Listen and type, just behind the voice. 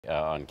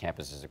On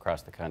campuses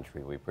across the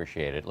country. We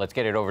appreciate it. Let's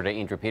get it over to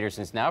Indra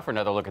Petersons now for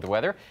another look at the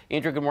weather.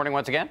 Indra, good morning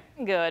once again.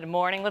 Good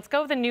morning. Let's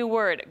go with a new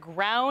word,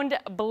 ground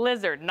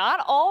blizzard.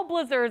 Not all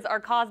blizzards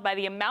are caused by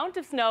the amount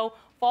of snow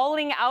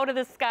falling out of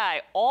the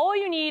sky. All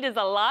you need is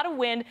a lot of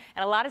wind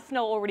and a lot of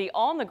snow already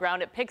on the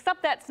ground. It picks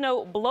up that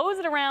snow, blows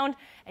it around,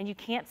 and you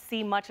can't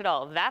see much at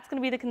all. That's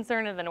going to be the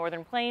concern of the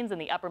northern plains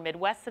and the upper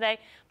Midwest today.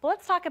 But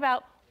let's talk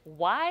about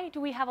why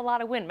do we have a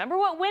lot of wind? Remember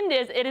what wind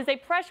is? It is a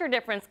pressure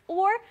difference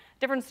or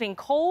difference between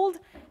cold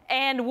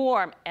and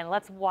warm. And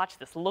let's watch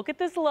this. Look at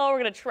this low. We're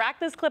going to track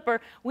this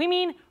clipper. We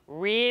mean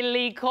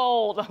really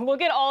cold.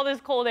 Look at all this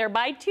cold air.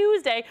 By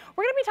Tuesday,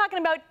 we're going to be talking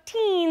about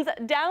teens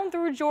down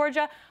through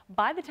Georgia.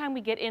 By the time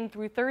we get in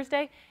through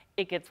Thursday,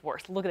 it gets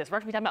worse. Look at this.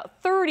 We're going to be talking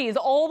about 30s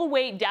all the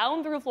way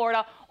down through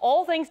Florida,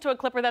 all thanks to a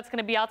clipper that's going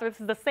to be out there.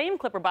 This is the same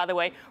clipper, by the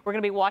way. We're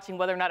going to be watching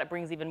whether or not it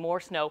brings even more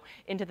snow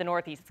into the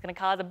Northeast. It's going to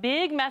cause a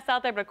big mess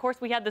out there, but of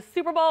course we had the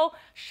Super Bowl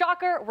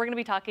shocker. We're going to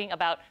be talking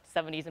about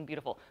 70s and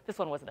beautiful. This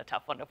one wasn't a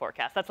tough one to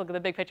forecast. Let's look at the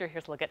big picture.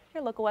 Here's a look at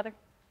your local weather.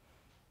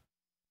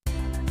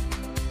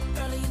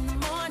 Early in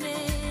the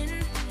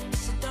morning,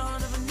 it's the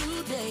dawn of a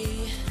new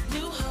day.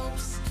 New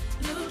hopes,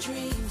 new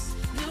dreams,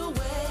 new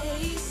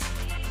ways.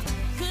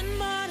 Good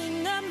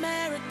morning,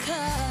 America.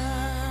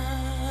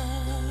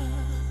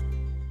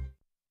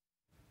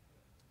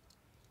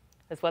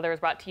 This weather is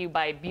brought to you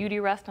by Beauty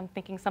Rest. I'm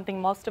thinking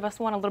something most of us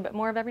want a little bit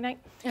more of every night.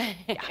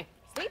 Yeah.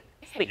 Sleep?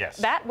 Sleep. Yes.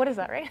 That? What is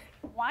that, right?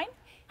 Wine?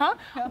 Huh?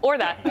 Or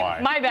that.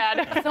 Wine. My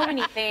bad. So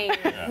many things.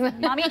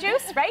 Mommy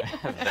juice, right?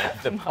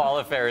 The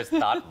Paula Ferris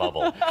thought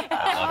bubble.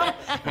 I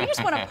love it. We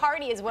just want to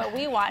party is what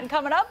we want. And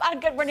coming up on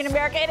Good Morning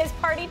America, it is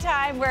party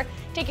time. We're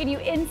taking you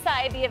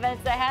inside the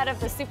events ahead of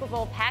the Super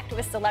Bowl packed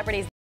with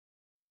celebrities.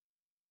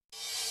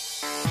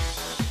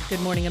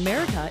 Good Morning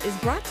America is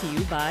brought to you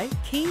by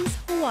King's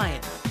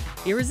Hawaiian.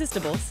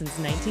 Irresistible since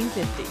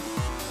 1950.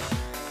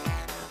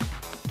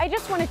 I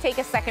just want to take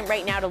a second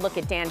right now to look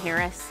at Dan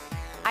Harris.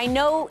 I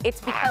know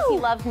it's because he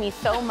loves me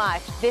so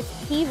much.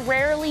 He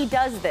rarely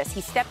does this.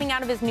 He's stepping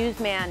out of his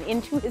newsman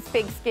into his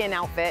pigskin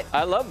outfit.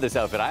 I love this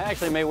outfit. I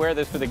actually may wear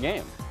this for the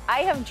game.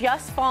 I have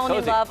just fallen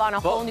in love on a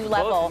whole new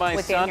level with Dan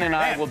Harris. Both my son and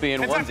I will be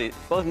in onesies.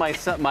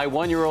 Both my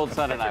one-year-old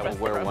son and I will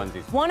wear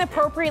onesies. One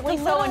appropriately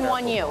so and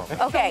one you.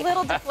 Okay. A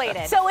little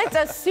deflated. So it's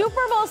a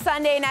Super Bowl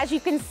Sunday, and as you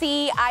can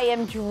see, I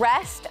am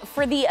dressed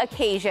for the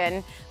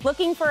occasion.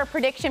 Looking for a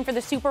prediction for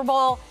the Super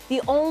Bowl.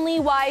 The only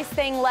wise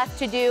thing left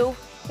to do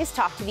is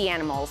talk to the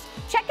animals.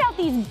 Check out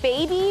these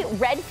baby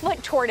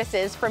redfoot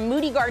tortoises from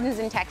Moody Gardens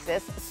in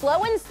Texas.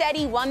 Slow and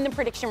Steady won the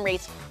prediction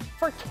race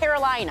for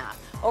Carolina.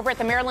 Over at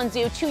the Maryland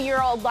Zoo,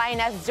 2-year-old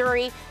lioness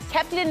Zuri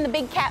kept it in the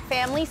big cat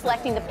family,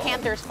 selecting the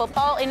Panthers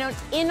football.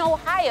 In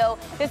Ohio,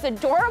 this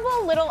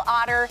adorable little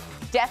otter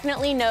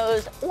definitely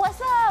knows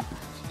what's up.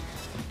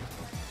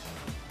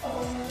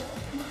 Oh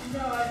my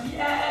God,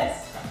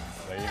 yes!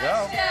 There you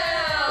go.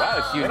 Wow,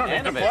 it's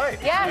unanimous.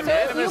 Yeah, so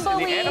if you Unanimous in the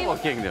believe, animal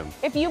kingdom.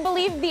 if you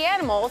believe the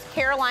animals,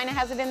 Carolina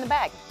has it in the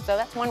bag. So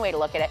that's one way to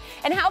look at it.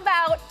 And how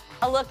about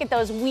a look at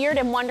those weird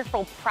and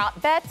wonderful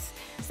prop bets?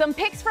 Some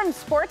picks from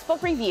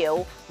Sportsbook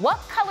Review. What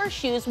color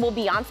shoes will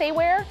Beyonce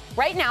wear?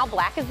 Right now,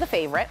 black is the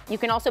favorite. You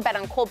can also bet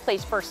on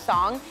Coldplay's first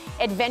song.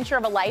 Adventure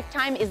of a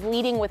Lifetime is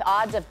leading with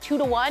odds of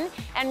 2-1.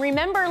 And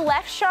remember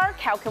Left Shark?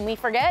 How can we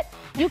forget?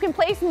 You can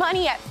place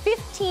money at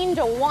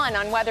 15-1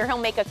 on whether he'll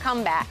make a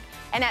comeback.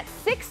 And at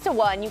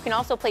 6-1, you can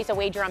also place a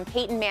wager on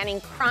Peyton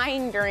Manning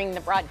crying during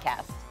the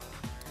broadcast.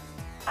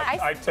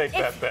 I'd take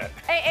that bet.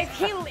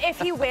 If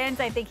he wins,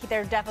 I think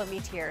there'd definitely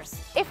be tears.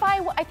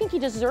 I think he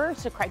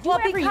deserves to cry. Do Well,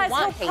 whatever you because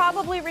want, he'll Peyton.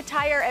 probably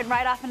retire and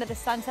ride off into the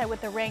sunset with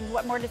the ring.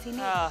 What more does he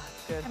need?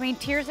 Good. I mean,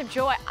 tears of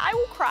joy. I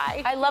will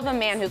cry. I love a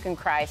man who can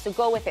cry, so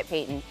go with it,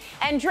 Peyton.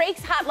 And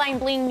Drake's Hotline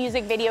Bling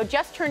music video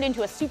just turned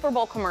into a Super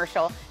Bowl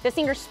commercial. The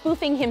singer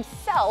spoofing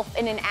himself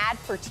in an ad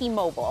for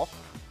T-Mobile.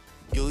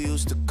 You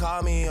used to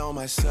call me on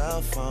my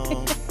cell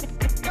phone.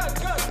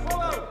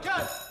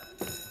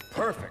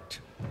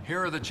 Perfect.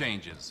 Here are the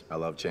changes. I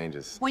love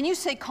changes. When you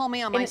say call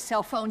me on my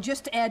cell phone,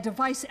 just add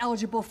device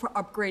eligible for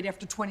upgrade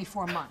after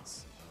 24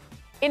 months.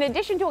 In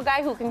addition to a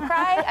guy who can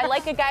cry, I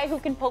like a guy who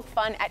can poke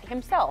fun at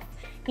himself.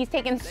 He's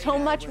taken so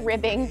much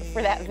ribbing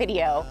for that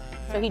video,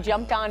 so he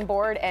jumped on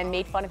board and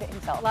made fun of it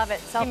himself. Love it.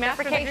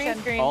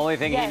 Self-deprecation. Only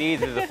thing he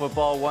needs is a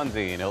football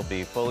onesie, and he'll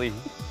be fully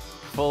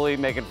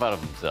making fun of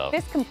himself.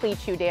 This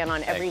completes you, Dan,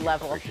 on every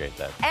level. Appreciate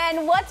that.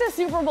 And what's a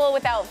Super Bowl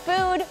without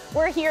food?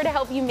 We're here to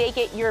help you make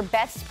it your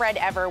best spread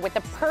ever with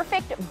the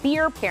perfect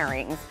beer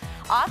pairings.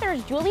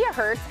 Authors Julia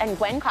Hertz and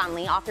Gwen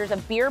Conley, authors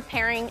of Beer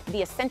Pairing,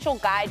 the Essential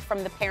Guide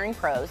from the Pairing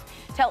Pros,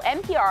 tell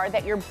NPR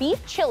that your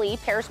beef chili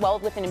pairs well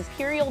with an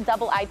Imperial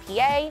Double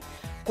IPA.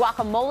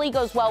 Guacamole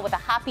goes well with a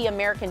hoppy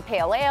American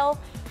Pale Ale.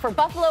 For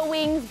buffalo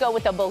wings, go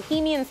with a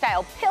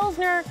Bohemian-style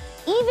Pilsner.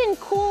 Even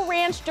Cool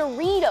Ranch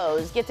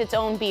Doritos gets its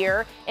own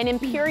beer, an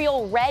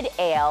Imperial Red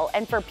Ale.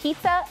 And for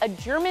pizza, a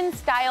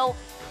German-style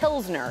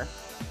Pilsner.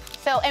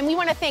 And we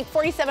want to thank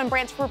 47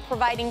 Brands for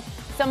providing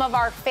some of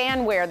our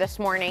fan wear this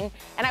morning.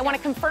 And I want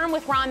to confirm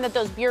with Ron that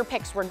those beer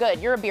picks were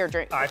good. You're a beer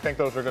drinker. I think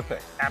those are good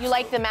picks. Absolutely. You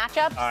like the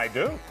matchups? I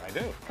do.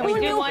 Can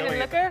we do one in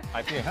liquor?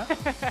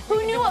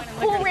 Who knew a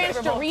Cool Ranch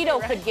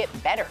Dorito could get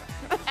better?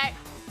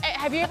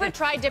 Have you ever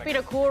tried dipping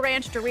a Cool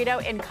Ranch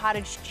Dorito in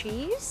cottage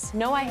cheese?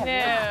 No, I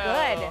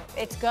have not.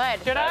 It's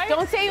good. Should I?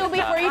 Don't say you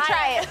before you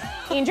try it.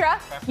 Indra,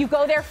 you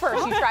go there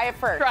first. You try it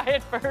first. Try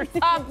it first.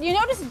 You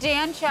noticed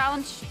Dan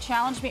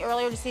challenged me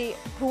earlier to see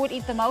who would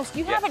eat the most.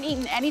 You haven't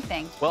eaten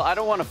anything. Well, I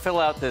don't want to fill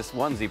out this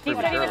onesie He said he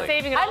was prematurely.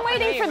 saving it all I'm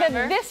waiting for the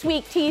remember? this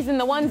week teas in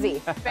the onesie.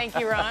 Thank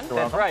you, Ron.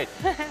 That's right.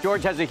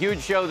 George has a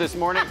huge show this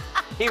morning.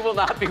 He will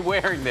not be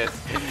wearing this.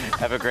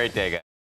 Have a great day, guys.